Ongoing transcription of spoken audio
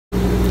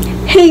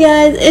Hey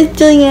guys, it's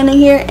Juliana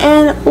here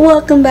and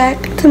welcome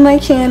back to my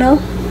channel.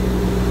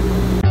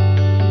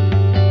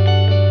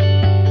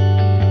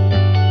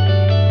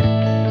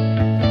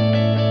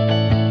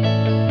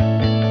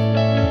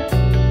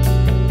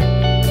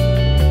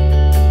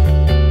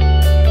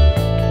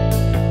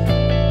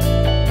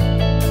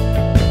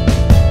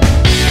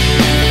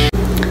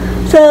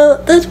 So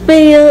this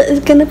video is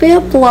going to be a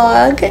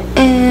vlog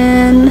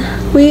and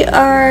we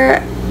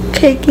are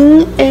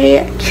taking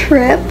a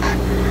trip.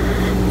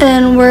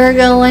 And we're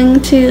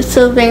going to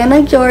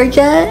Savannah,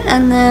 Georgia,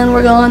 and then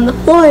we're going to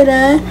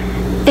Florida,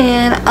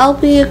 and I'll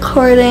be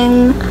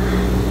recording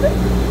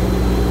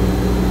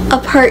a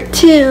part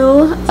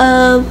 2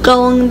 of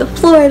going to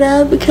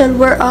Florida because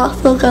we're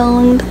also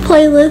going to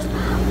Playlist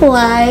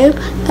live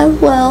as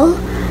well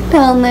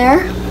down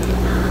there.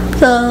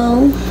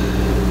 So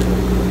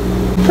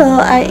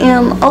I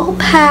am all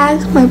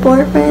packed. My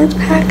boyfriend is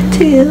packed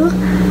too.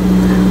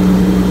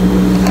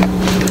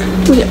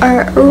 We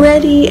are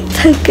ready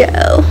to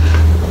go.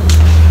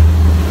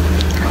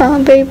 Come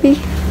on, baby.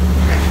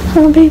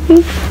 Come on,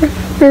 baby.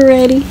 We're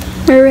ready.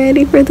 We're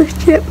ready for this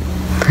trip.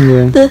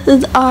 Yeah. This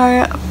is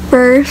our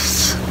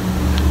first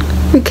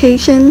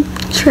vacation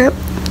trip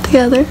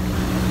together.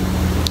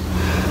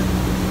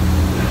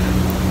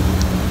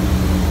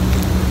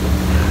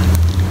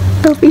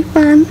 It'll be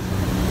fun.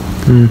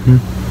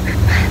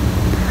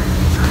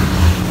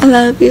 I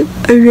love you.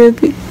 I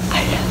love you.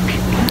 I love you.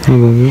 I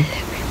love you.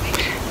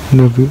 I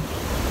love you.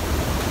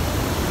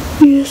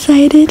 You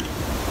excited?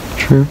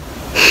 Sure.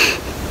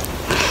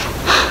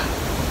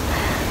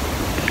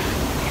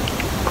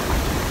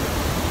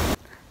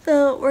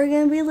 So we're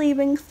gonna be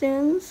leaving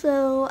soon,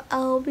 so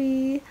I'll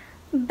be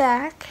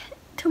back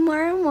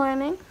tomorrow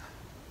morning.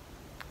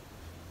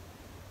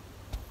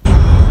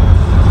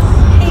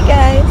 Hey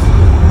guys,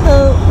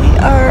 so we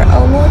are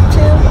almost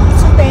to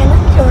Savannah,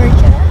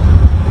 Georgia.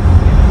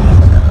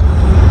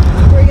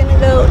 So we're gonna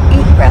go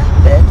eat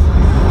breakfast,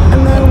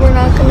 and then we're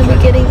not gonna be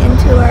getting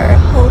into our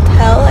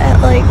hotel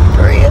at like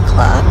 3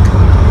 o'clock.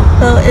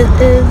 So it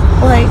is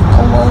like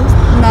almost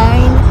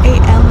 9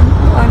 a.m.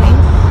 morning.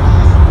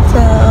 So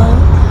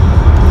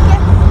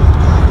yeah.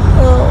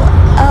 So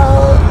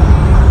I'll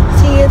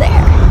see you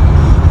there.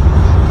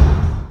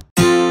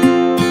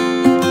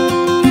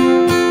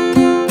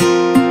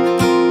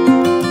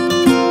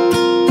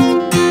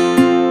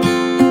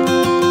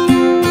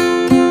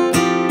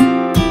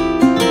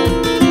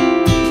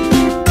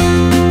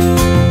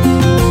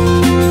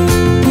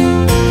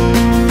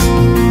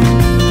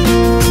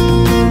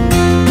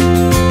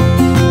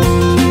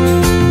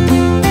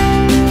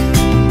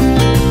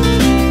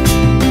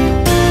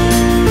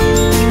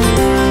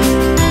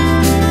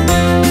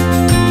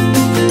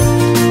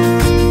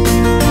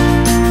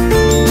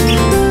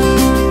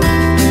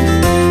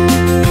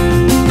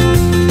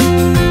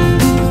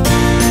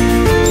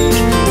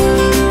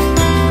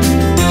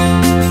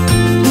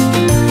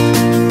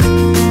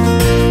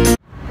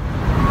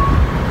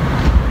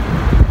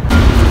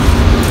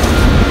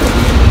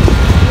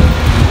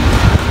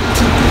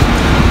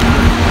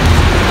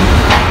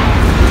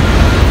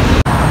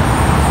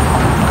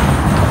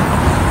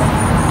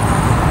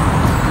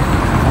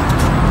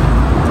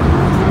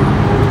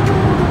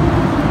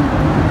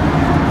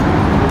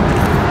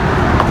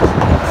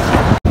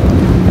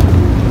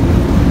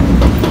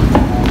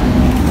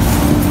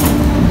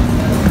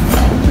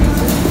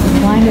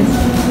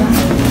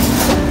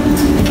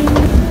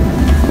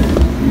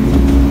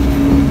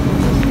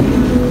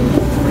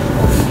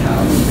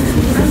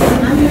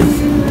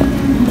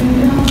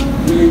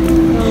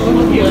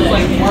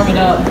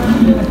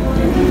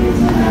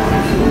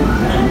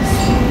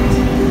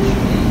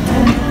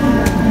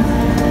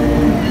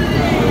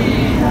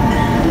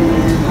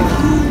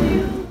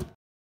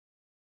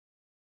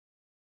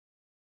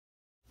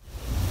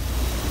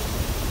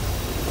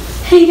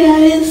 Hey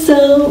guys,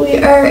 so we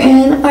are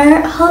in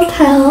our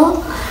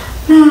hotel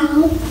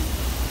now.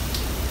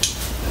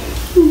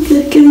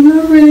 Just getting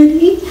all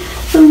ready,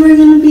 and we're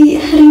gonna be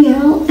heading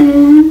out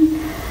and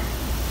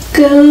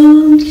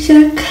go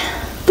check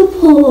the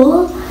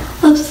pool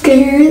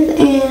upstairs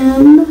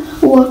and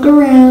walk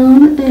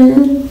around,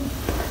 and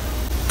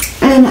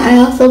I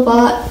also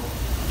bought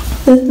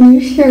this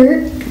new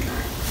shirt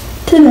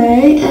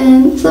today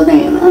in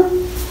Savannah.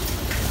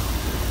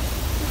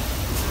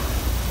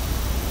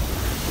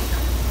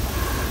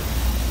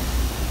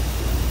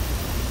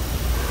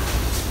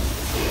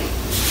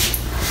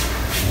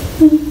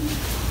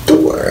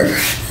 Door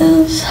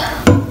is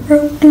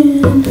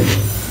broken.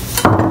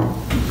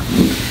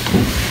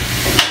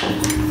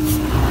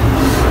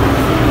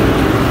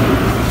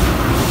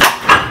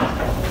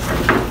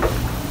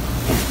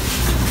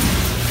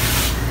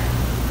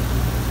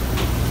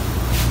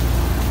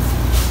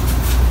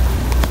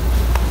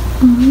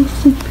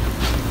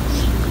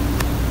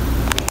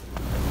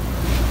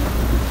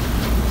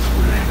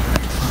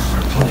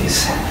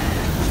 Please.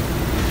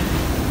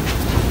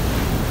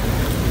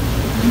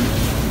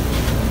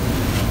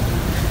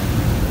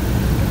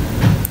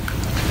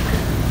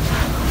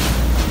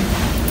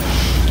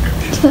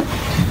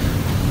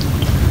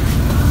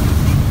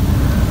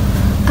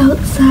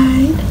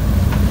 outside.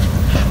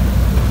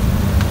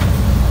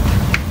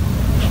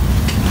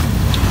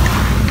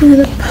 There's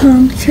a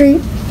palm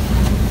tree.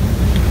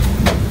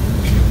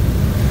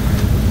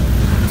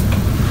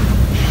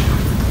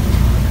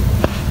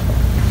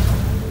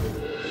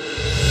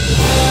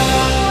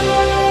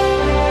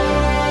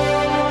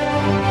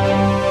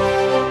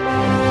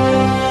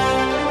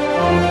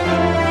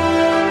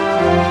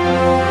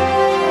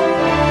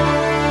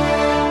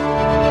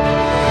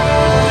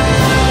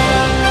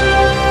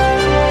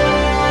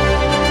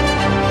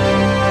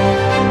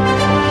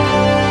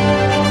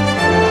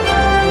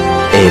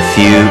 A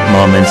few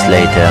moments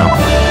later.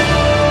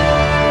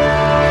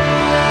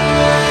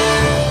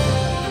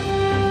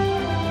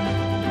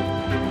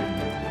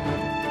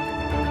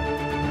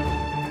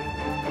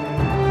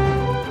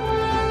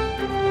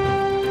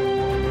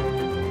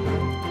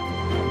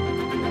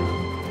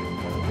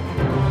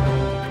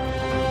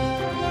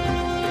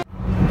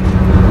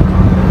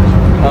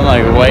 I'm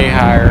like way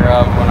higher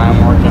up when I'm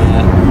working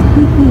at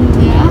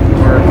Yeah.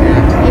 work.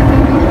 Hey,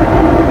 baby.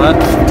 What?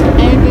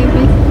 Hey,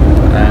 baby.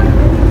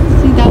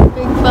 See that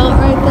big boat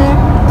right there?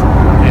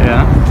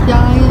 Yeah.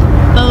 Giant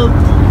boat.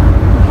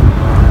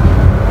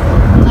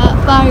 And that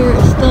fire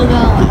is still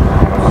going.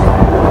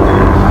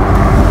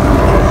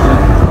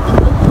 And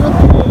this is a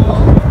pool.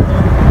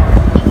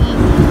 And then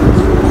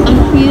a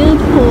heated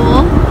pool.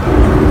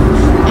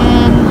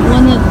 And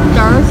when it's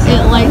dark,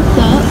 it lights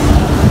up.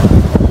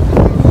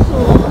 It's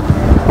cool.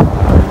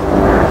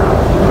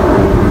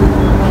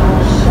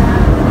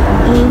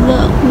 There's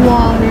the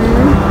water.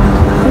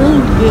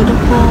 Really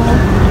beautiful.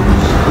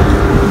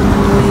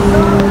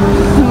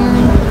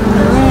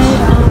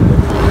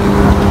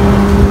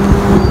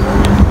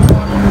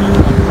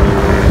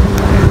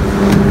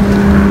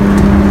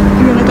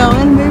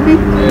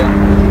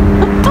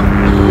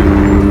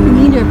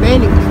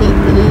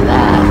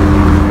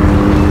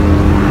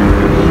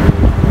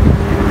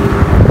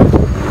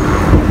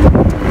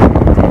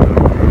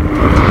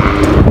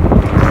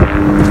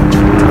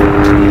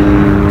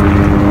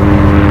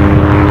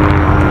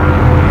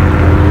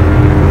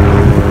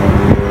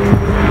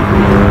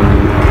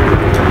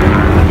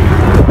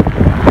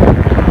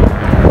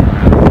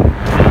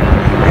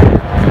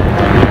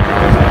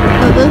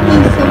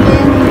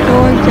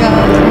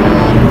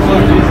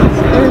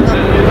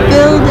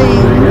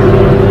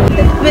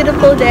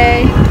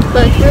 Day,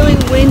 but it's really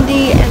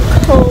windy and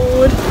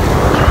cold.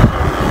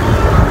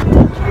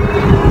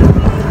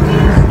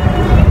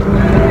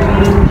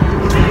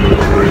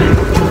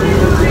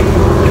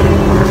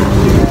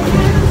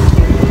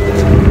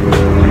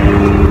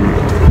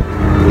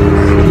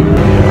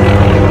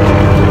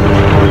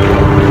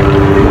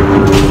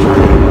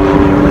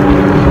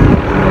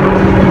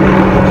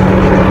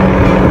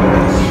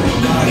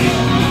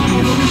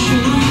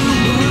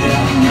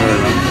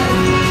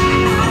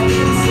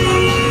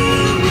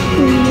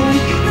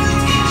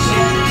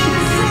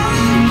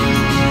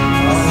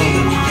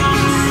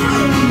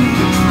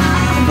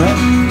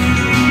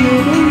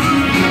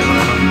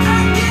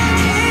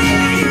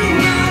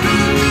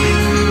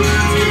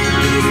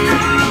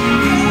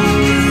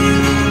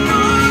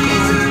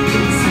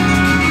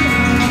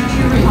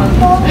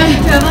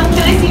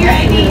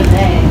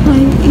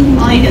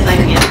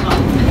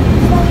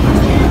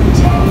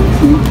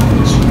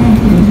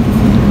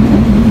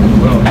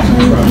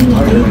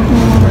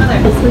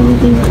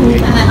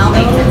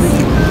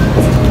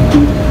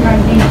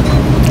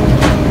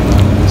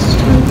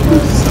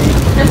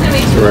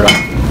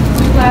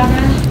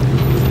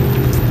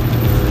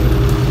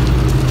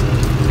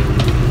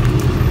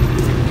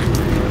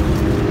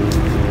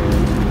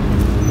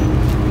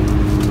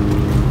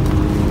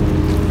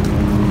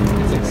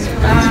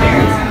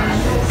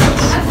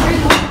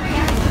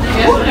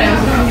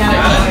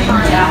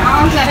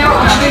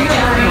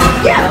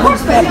 Yeah, of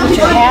course, but put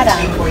your hat on.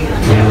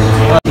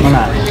 Why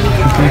not?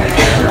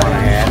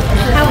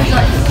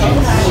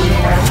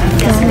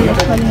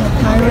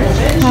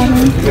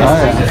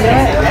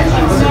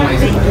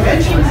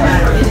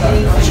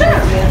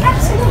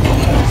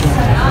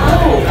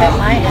 At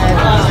my head.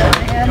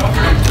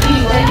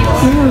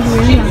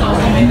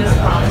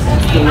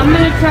 I'm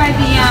gonna try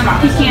the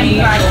pecan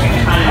fried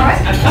chicken.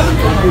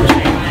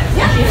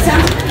 Yeah,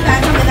 sounds good,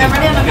 guys. I'm gonna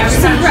run in and have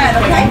some bread,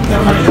 okay?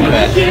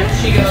 Thank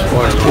you.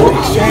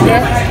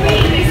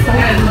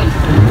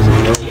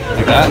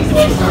 Like that?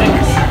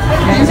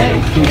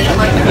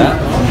 Like that?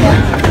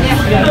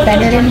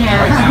 Bend it in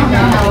half.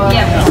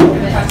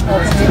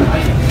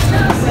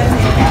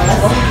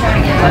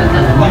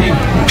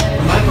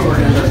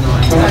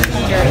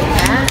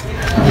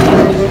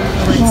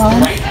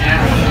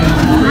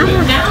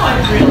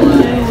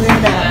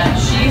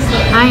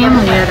 I am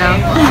a weirdo.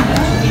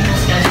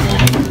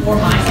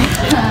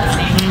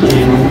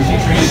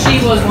 She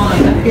was one of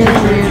them. You're a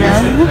weirdo.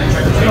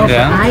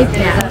 Yeah.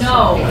 iPad.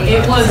 No,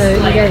 it was So you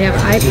gotta have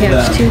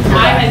iPads too.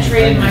 I had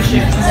traded my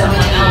shift to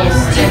someone else.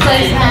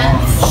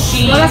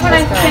 Well, that's what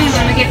I was saying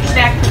when we get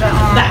back to the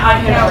that I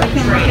had already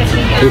traded.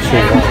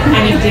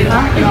 And it did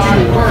not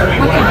work.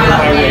 It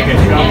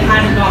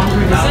hadn't gone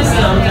through the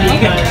system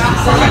because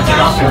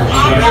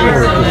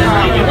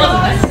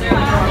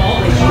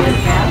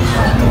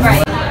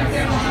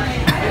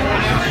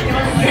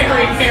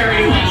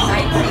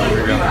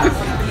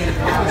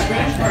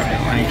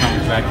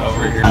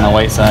on the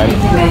white side.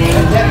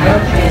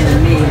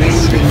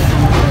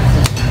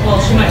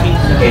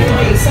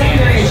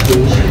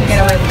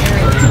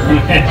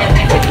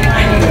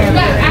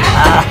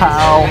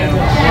 Ow.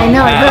 I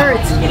know, it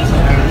hurts.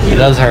 It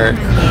does hurt.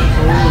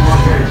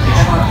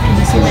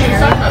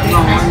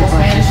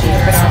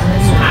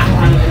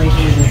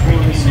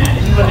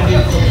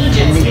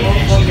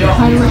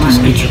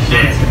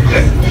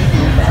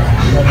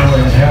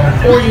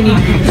 Or you need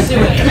to be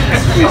pursuing it.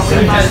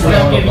 Because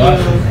they'll give you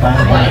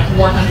like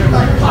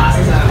 100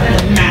 classes out of it.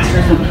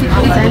 Masters of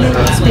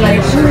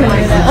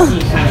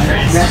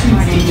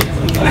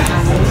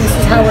This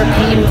is how we're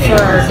paying for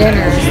our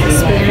dinners. The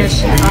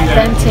Spanish,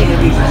 authentic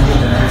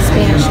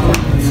Spanish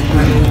foods.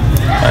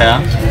 Oh yeah?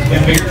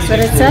 That's what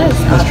it says.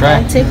 Let's try.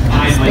 Authentic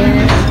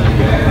Spanish.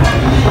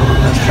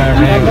 Let's try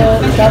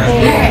Double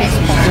rice.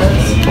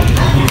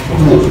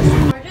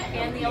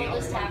 And the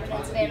oldest tavern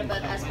in Savannah,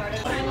 but as part of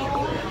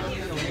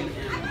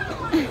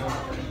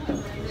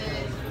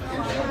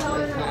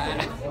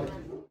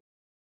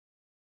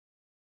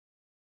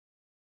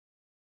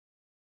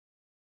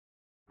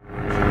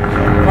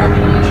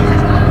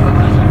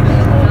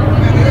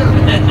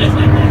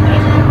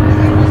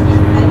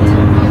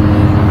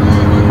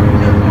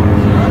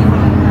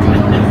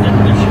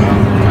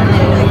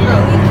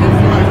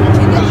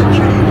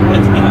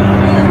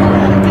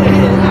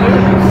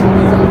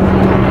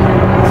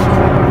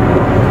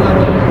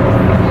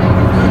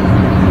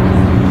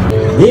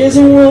There's a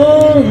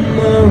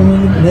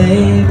woman,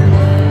 baby.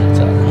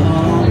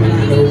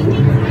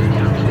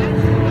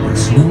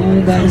 It's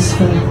nobody's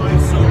fault.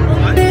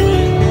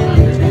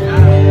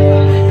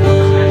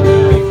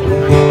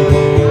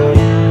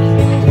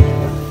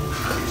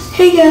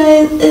 Hey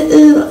guys, it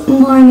is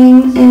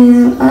morning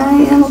and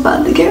I am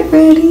about to get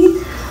ready.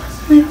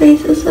 My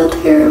face is so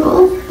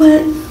terrible,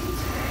 but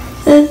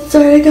it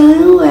started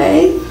going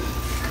away.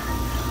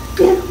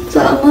 Yeah,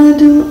 so I'm gonna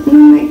do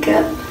my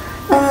makeup.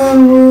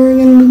 We're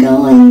gonna be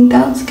going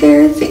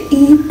downstairs to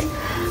eat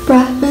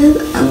breakfast,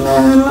 and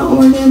then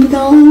we're gonna be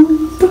going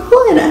to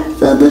Florida.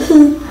 So this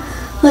is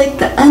like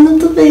the end of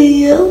the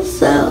video.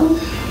 So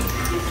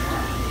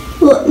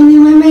let me do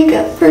my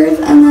makeup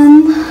first, and then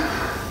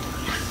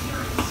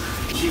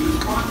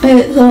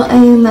okay, so I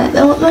am not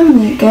done with my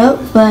makeup,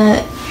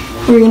 but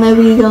we're gonna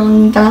be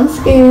going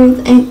downstairs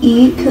and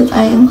eat because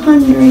I am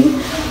hungry.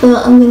 So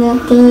I'm gonna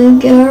have to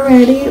get her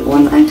ready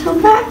when I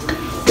come back.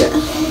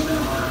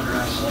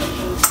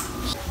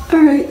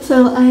 Alright,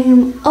 so I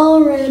am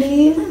all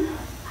ready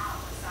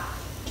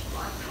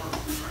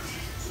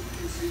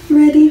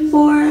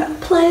for a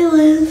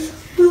playlist.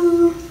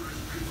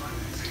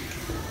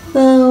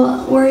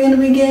 So we're going to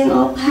be getting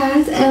all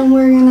packed and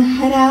we're going to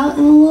head out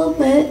in a little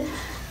bit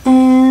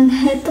and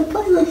hit the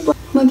playlist.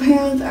 My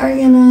parents are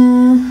going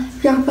to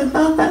drop us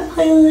off at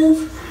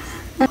playlist.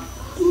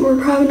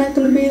 We're probably not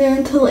going to be there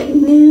until like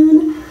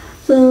noon,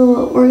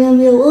 so we're going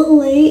to be a little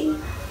late.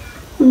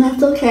 And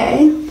that's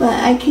okay,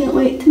 but I can't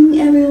wait to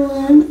meet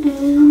everyone.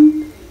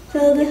 And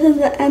so this is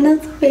the end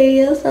of the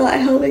video, so I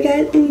hope you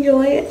guys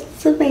enjoy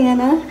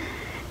Savannah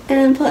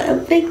and put a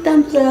big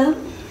thumbs up.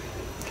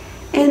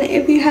 And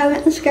if you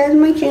haven't subscribed to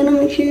my channel,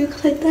 make sure you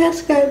click that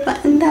subscribe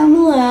button down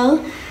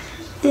below.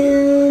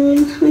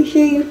 And make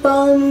sure you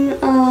follow me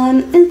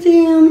on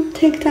Instagram,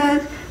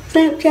 TikTok,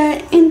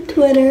 Snapchat, and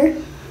Twitter.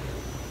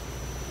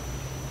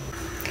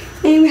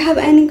 And if you have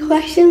any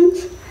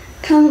questions,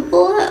 comment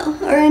below,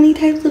 or any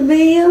types of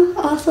video,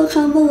 also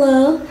comment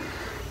below.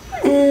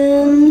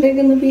 And there's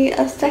gonna be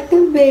a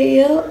second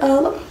video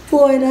of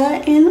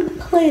Florida and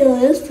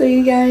playlist, so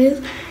you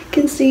guys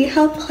can see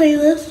how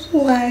playlist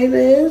live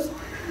is.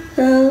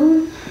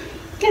 So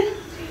yeah.